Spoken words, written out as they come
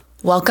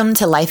Welcome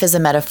to Life is a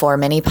Metaphor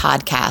mini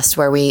podcast,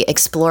 where we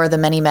explore the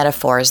many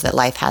metaphors that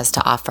life has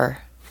to offer.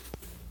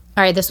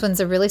 All right, this one's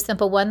a really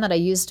simple one that I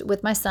used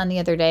with my son the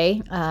other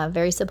day.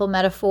 Very simple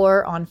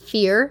metaphor on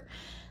fear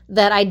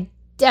that I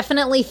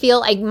definitely feel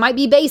like might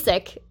be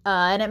basic,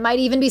 and it might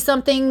even be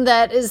something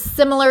that is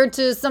similar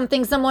to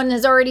something someone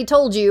has already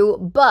told you,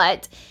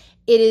 but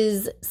it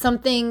is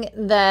something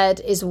that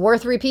is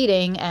worth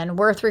repeating and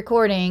worth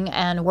recording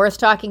and worth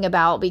talking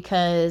about,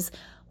 because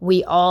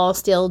we all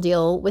still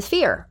deal with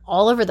fear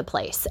all over the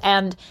place.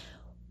 And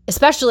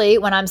especially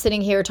when I'm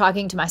sitting here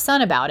talking to my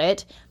son about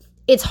it,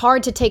 it's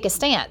hard to take a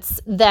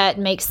stance that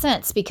makes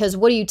sense, because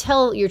what do you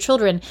tell your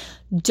children?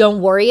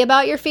 Don't worry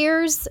about your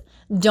fears.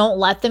 Don't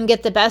let them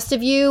get the best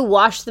of you,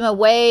 wash them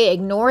away,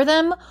 ignore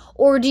them.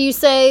 Or do you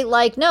say,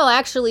 like, no,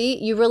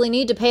 actually, you really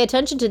need to pay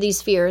attention to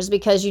these fears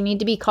because you need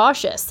to be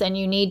cautious and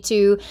you need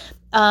to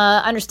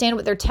understand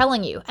what they're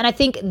telling you. And I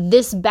think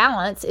this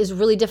balance is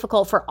really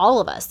difficult for all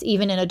of us,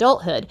 even in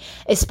adulthood.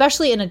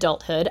 Especially in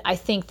adulthood, I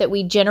think that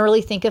we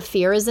generally think of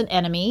fear as an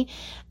enemy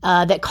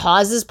that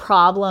causes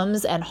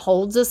problems and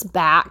holds us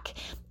back.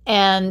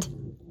 And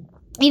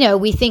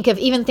we think of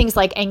even things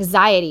like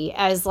anxiety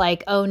as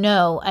like, oh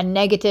no, a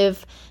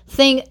negative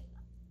thing.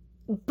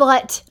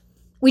 But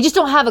we just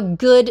don't have a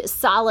good,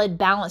 solid,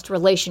 balanced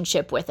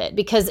relationship with it,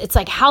 because it's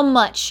like, how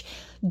much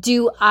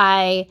do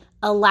I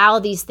allow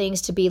these things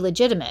to be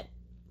legitimate?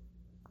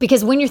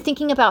 Because when you're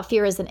thinking about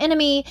fear as an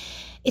enemy,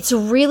 it's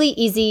really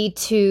easy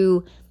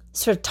to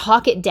sort of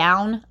talk it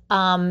down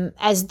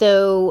as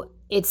though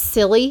it's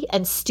silly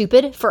and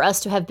stupid for us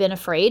to have been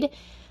afraid.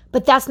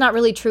 But that's not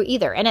really true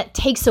either. And it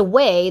takes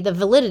away the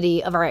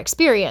validity of our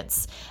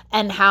experience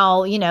and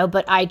how,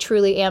 but I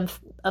truly am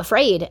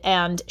afraid,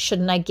 and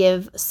shouldn't I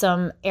give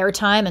some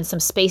airtime and some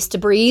space to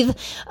breathe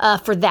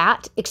for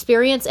that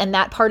experience and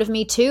that part of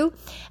me too?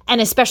 And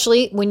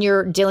especially when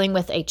you're dealing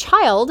with a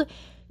child,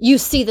 you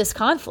see this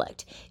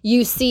conflict.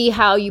 You see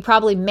how you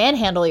probably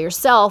manhandle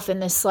yourself in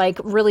this like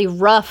really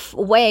rough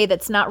way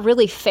that's not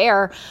really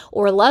fair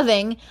or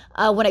loving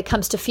when it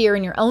comes to fear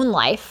in your own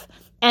life,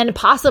 and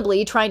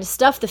possibly trying to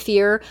stuff the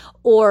fear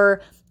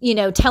or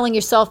telling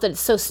yourself that it's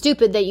so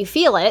stupid that you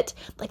feel it.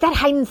 Like, that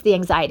heightens the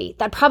anxiety.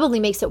 That probably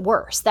makes it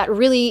worse. That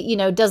really,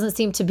 doesn't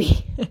seem to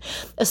be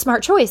a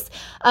smart choice.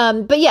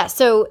 But yeah,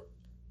 so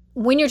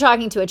when you're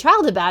talking to a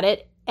child about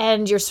it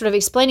and you're sort of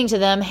explaining to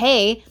them,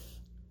 hey,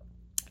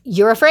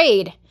 you're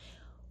afraid.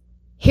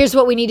 Here's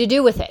what we need to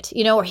do with it,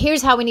 or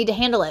here's how we need to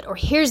handle it, or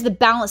here's the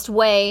balanced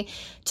way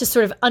to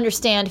sort of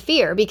understand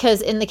fear.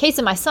 Because in the case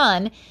of my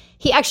son,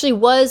 he actually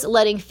was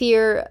letting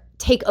fear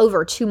take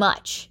over too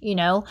much.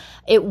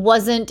 It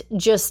wasn't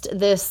just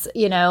this,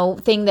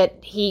 thing that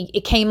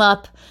it came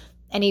up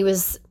and he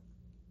was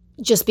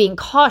just being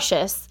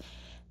cautious.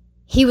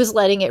 He was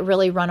letting it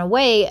really run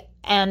away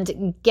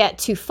and get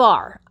too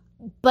far.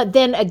 But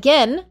then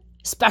again,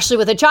 especially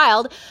with a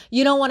child,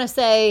 you don't want to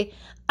say,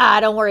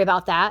 don't worry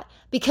about that,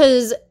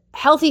 because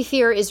healthy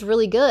fear is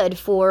really good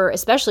for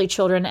especially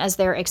children as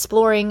they're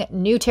exploring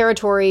new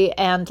territory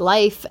and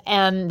life,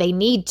 and they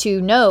need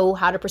to know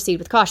how to proceed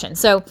with caution.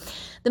 So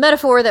the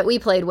metaphor that we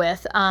played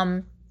with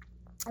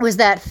was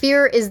that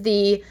fear is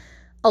the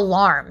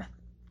alarm.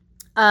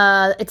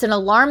 It's an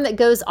alarm that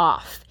goes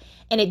off,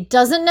 and it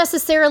doesn't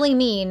necessarily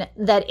mean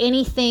that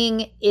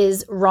anything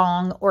is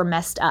wrong or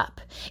messed up.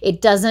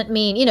 It doesn't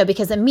mean,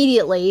 because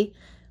immediately,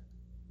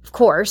 of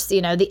course,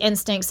 the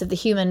instincts of the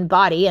human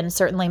body, and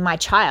certainly my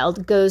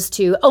child, goes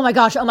to, oh my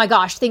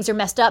gosh, things are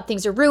messed up,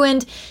 things are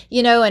ruined,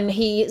 and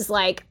he's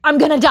like, I'm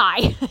going to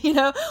die,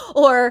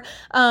 or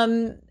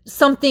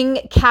something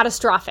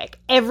catastrophic.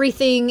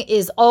 Everything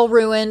is all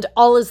ruined,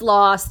 all is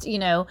lost,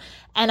 and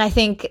I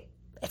think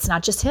it's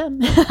not just him.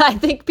 I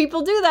think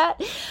people do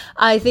that.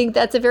 I think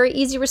that's a very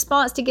easy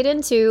response to get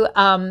into.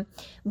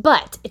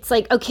 But it's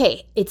like,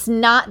 okay, it's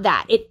not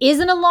that. It is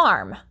an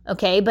alarm,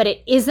 okay? But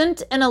it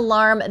isn't an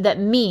alarm that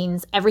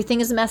means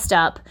everything is messed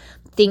up.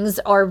 Things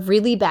are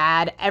really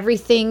bad.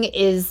 Everything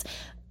is,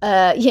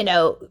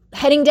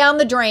 heading down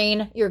the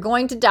drain. You're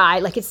going to die.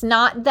 Like, it's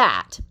not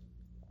that.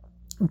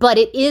 But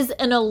it is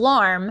an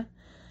alarm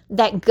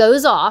that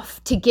goes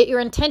off to get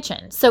your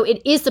attention. So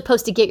it is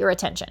supposed to get your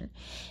attention.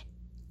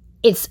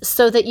 It's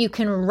so that you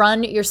can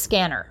run your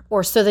scanner,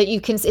 or so that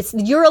it's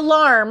your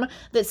alarm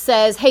that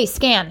says, hey,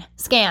 scan.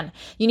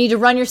 You need to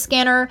run your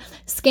scanner,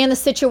 scan the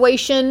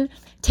situation,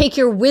 take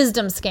your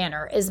wisdom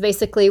scanner is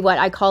basically what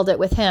I called it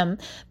with him,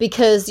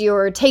 because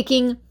you're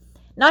taking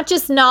not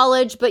just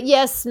knowledge, but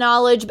yes,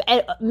 knowledge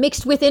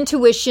mixed with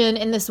intuition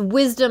in this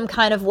wisdom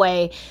kind of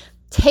way.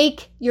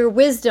 Take your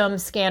wisdom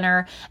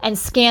scanner and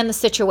scan the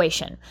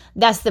situation.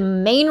 That's the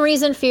main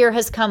reason fear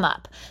has come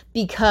up,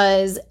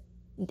 because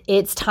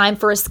it's time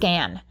for a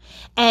scan.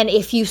 And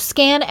if you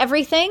scan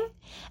everything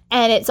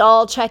and it's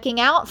all checking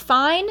out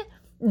fine,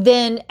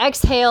 then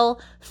exhale,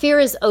 fear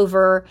is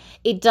over.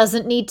 It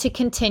doesn't need to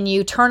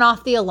continue. Turn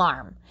off the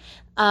alarm.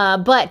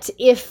 But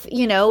if,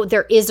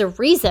 there is a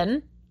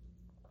reason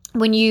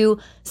when you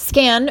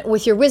scan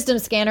with your wisdom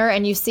scanner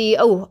and you see,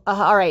 all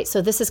right,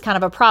 so this is kind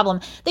of a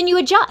problem, then you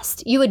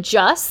adjust. You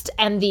adjust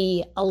and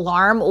the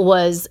alarm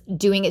was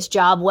doing its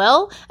job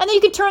well, and then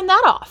you can turn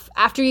that off.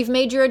 After you've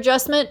made your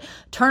adjustment,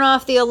 turn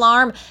off the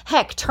alarm.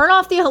 Heck, turn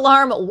off the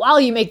alarm while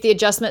you make the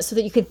adjustment so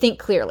that you can think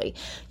clearly,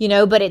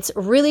 but it's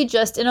really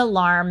just an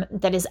alarm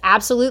that is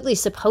absolutely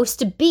supposed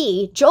to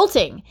be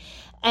jolting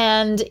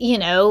and,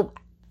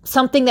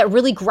 something that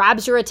really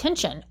grabs your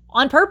attention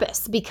on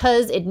purpose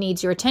because it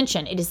needs your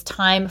attention. It is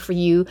time for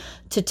you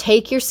to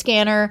take your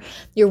scanner,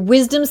 your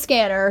wisdom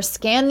scanner,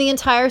 scan the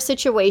entire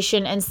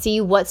situation and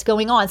see what's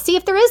going on. See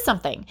if there is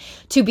something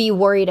to be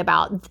worried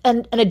about,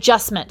 an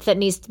adjustment that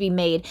needs to be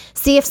made.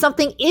 See if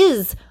something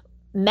is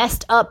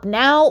messed up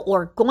now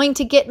or going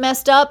to get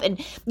messed up and,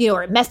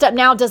 or messed up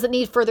now doesn't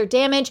need further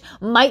damage,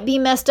 might be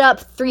messed up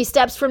 3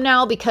 steps from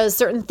now because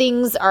certain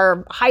things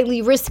are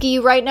highly risky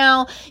right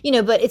now,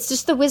 but it's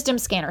just the wisdom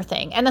scanner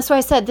thing. And that's why I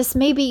said this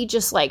may be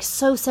just like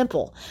so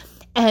simple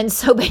and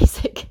so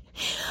basic.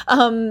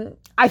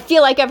 I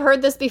feel like I've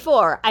heard this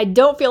before. I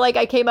don't feel like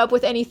I came up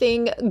with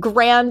anything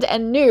grand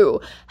and new.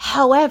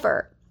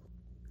 However,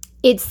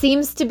 it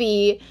seems to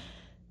be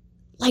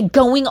like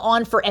going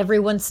on for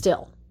everyone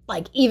still.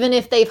 Like, even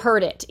if they've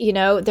heard it,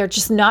 they're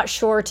just not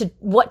sure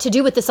what to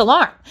do with this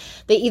alarm.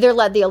 They either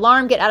let the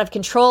alarm get out of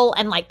control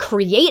and like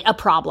create a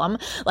problem,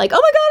 like, oh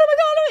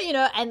my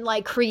God, and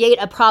like create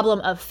a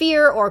problem of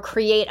fear or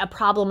create a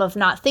problem of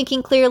not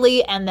thinking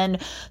clearly and then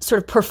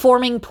sort of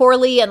performing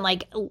poorly and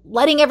like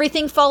letting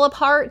everything fall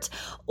apart.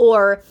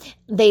 Or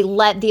they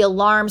let the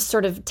alarm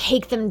sort of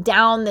take them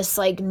down this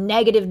like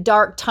negative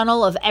dark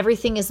tunnel of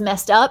everything is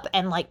messed up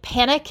and like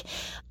panic.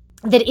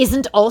 That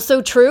isn't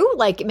also true.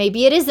 Like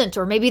maybe it isn't,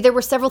 or maybe there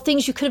were several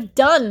things you could have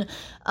done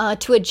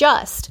to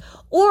adjust,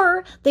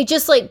 or they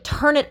just like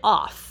turn it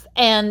off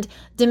and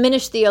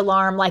diminish the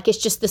alarm. Like it's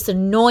just this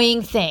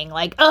annoying thing.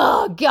 Like,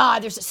 oh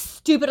God, there's a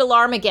stupid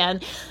alarm again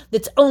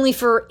that's only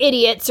for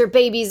idiots or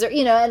babies or,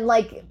 and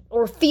like,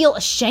 or feel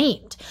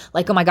ashamed.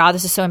 Like, oh my God,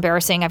 this is so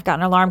embarrassing. I've got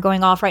an alarm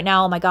going off right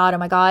now. Oh my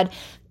God.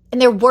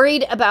 And they're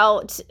worried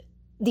about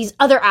these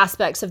other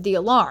aspects of the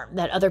alarm,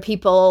 that other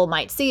people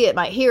might see it,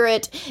 might hear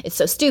it. It's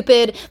so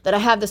stupid that I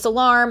have this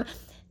alarm.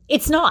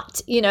 It's not,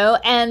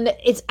 and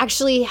it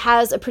actually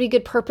has a pretty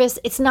good purpose.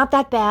 It's not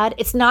that bad.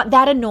 It's not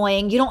that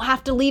annoying. You don't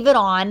have to leave it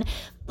on.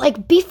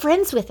 Like, be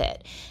friends with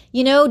it.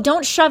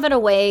 Don't shove it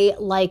away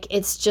like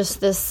it's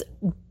just this,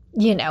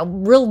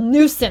 real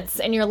nuisance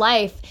in your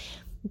life.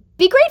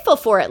 Be grateful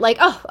for it. Like,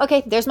 oh,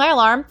 okay, there's my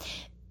alarm.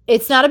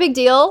 It's not a big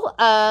deal.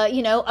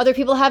 Other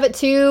people have it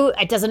too.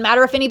 It doesn't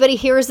matter if anybody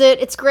hears it.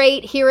 It's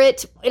great. Hear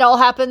it. It all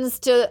happens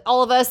to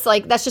all of us.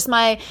 Like, that's just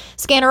my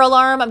scanner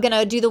alarm. I'm going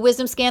to do the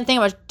wisdom scan thing.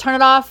 I'm going to turn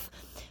it off,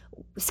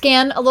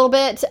 scan a little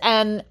bit,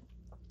 and,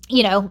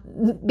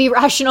 be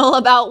rational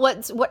about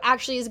what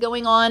actually is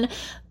going on.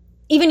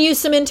 Even use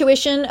some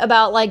intuition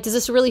about, like, does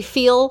this really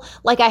feel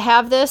like I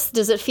have this?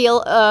 Does it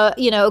feel,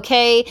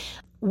 okay?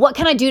 What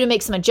can I do to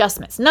make some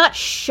adjustments? Not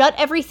shut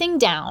everything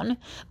down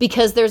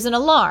because there's an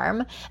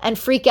alarm and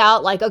freak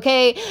out like,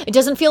 okay, it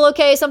doesn't feel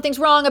okay. Something's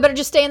wrong. I better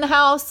just stay in the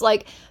house.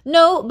 Like,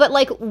 no, but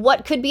like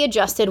what could be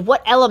adjusted?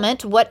 What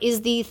element? What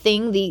is the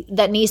thing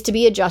that needs to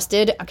be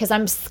adjusted? Because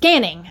I'm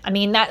scanning. I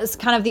mean, that is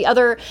kind of the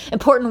other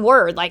important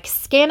word, like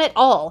scan it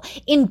all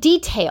in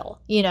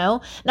detail,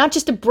 not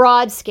just a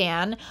broad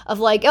scan of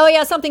like, oh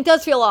yeah, something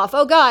does feel off.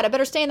 Oh God, I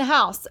better stay in the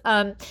house.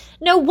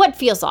 No, what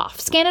feels off?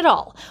 Scan it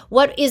all.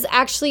 What is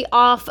actually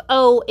off?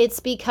 Oh, it's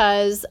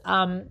because,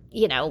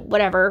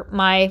 whatever,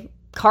 my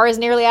car is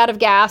nearly out of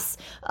gas.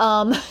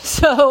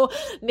 So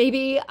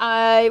maybe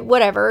I,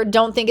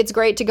 don't think it's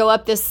great to go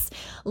up this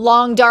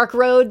long, dark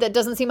road that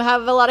doesn't seem to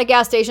have a lot of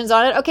gas stations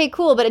on it. Okay,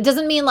 cool. But it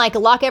doesn't mean like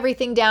lock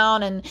everything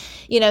down and,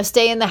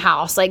 stay in the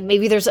house. Like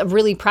maybe there's a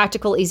really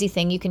practical, easy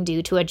thing you can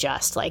do to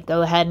adjust, like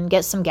go ahead and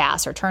get some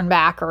gas or turn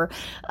back or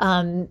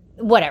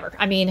whatever.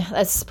 I mean,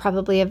 that's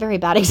probably a very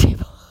bad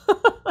example.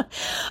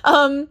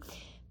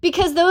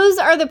 Because those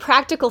are the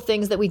practical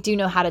things that we do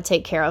know how to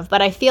take care of.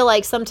 But I feel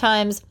like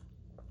sometimes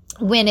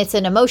when it's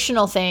an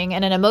emotional thing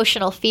and an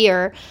emotional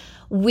fear,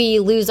 we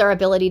lose our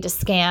ability to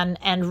scan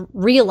and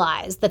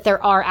realize that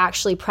there are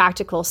actually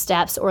practical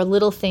steps or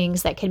little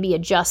things that can be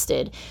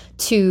adjusted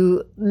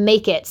to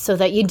make it so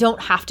that you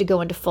don't have to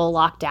go into full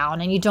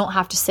lockdown and you don't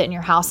have to sit in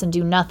your house and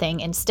do nothing.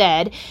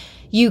 Instead,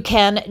 you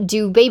can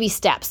do baby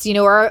steps,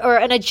 or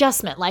an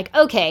adjustment like,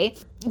 okay,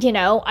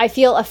 I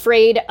feel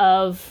afraid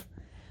of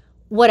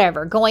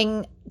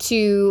going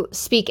to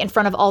speak in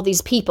front of all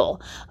these people.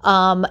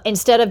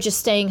 Instead of just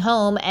staying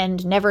home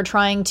and never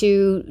trying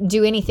to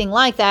do anything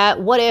like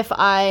that, what if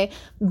I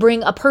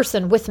bring a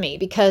person with me?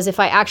 Because if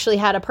I actually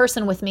had a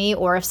person with me,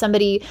 or if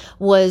somebody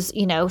was,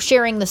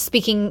 sharing the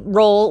speaking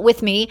role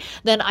with me,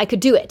 then I could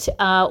do it.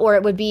 Or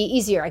it would be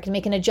easier. I could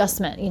make an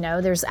adjustment.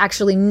 There's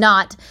actually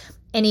not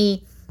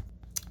any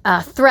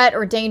threat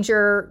or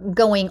danger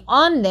going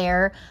on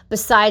there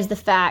besides the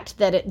fact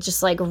that it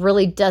just like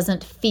really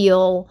doesn't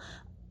feel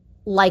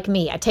like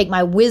me. I take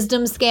my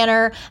wisdom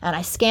scanner and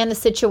I scan the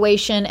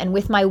situation, and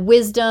with my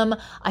wisdom,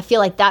 I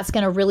feel like that's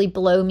going to really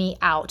blow me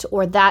out,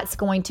 or that's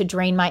going to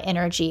drain my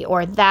energy,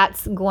 or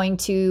that's going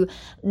to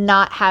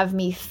not have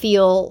me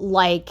feel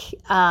like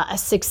a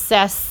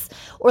success,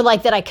 or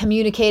like that I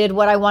communicated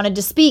what I wanted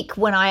to speak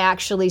when I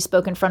actually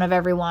spoke in front of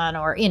everyone,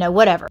 or,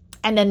 whatever.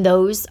 And then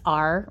those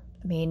are,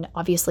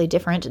 obviously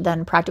different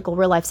than practical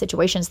real life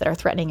situations that are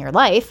threatening your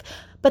life,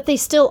 but they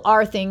still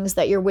are things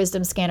that your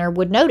wisdom scanner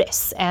would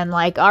notice. And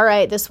like, all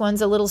right, this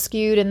one's a little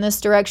skewed in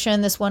this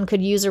direction. This one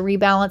could use a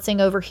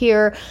rebalancing over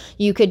here.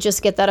 You could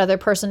just get that other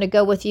person to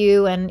go with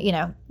you and,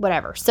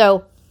 whatever.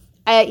 So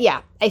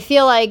I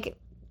feel like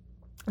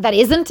that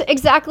isn't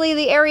exactly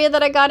the area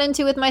that I got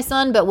into with my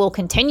son, but we'll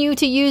continue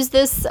to use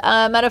this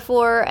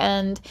metaphor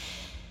and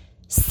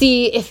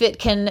see if it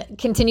can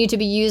continue to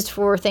be used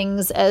for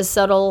things as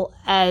subtle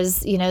as,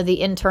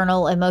 the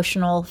internal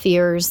emotional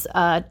fears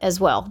as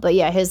well. But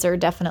yeah, his are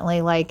definitely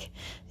like,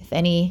 if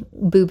any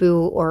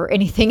boo-boo or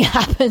anything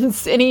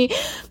happens, any,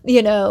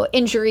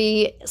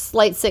 injury,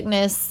 slight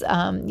sickness,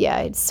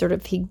 it's sort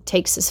of, he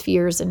takes his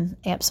fears and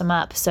amps them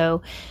up.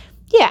 So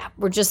yeah,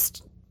 we're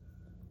just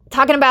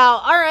talking about,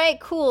 all right,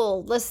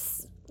 cool,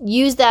 let's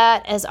use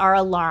that as our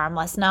alarm.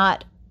 Let's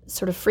not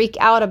sort of freak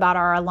out about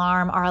our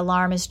alarm. Our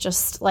alarm is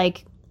just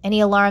like any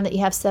alarm that you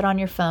have set on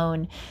your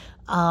phone,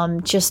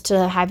 just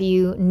to have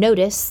you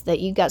notice that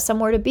you got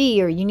somewhere to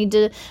be, or you need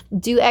to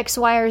do X,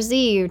 Y, or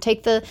Z, or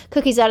take the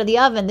cookies out of the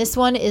oven. This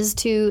one is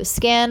to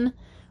scan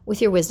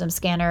with your wisdom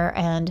scanner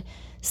and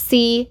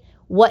see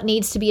what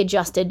needs to be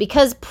adjusted,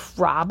 because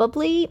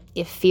probably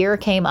if fear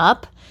came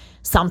up,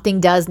 something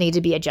does need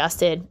to be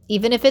adjusted,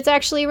 even if it's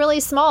actually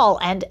really small,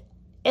 and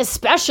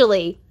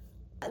especially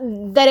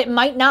that it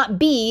might not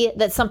be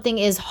that something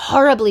is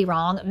horribly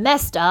wrong,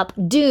 messed up,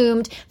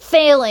 doomed,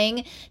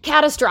 failing,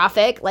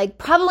 catastrophic, like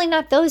probably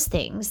not those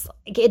things.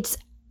 It's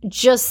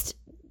just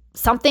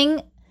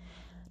something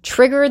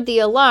triggered the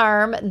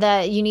alarm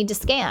that you need to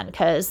scan,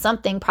 because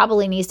something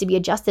probably needs to be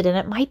adjusted, and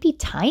it might be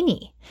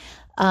tiny.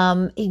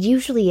 It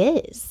usually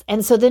is.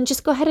 And so then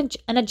just go ahead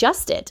and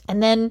adjust it,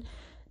 and then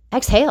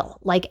exhale,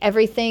 like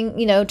everything,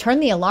 turn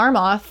the alarm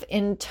off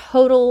in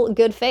total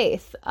good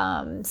faith.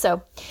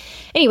 So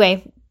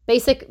anyway,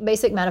 basic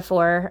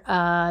metaphor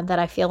that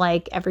I feel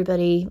like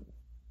everybody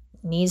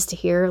needs to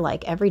hear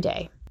like every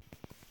day.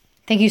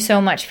 Thank you so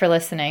much for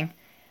listening.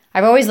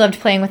 I've always loved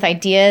playing with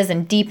ideas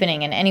and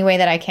deepening in any way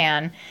that I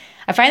can.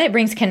 I find it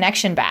brings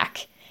connection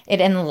back. It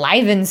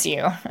enlivens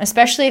you,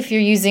 especially if you're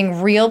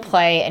using real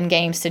play and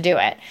games to do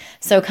it.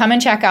 So come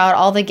and check out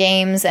all the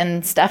games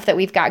and stuff that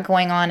we've got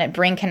going on at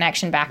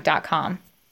bringconnectionback.com.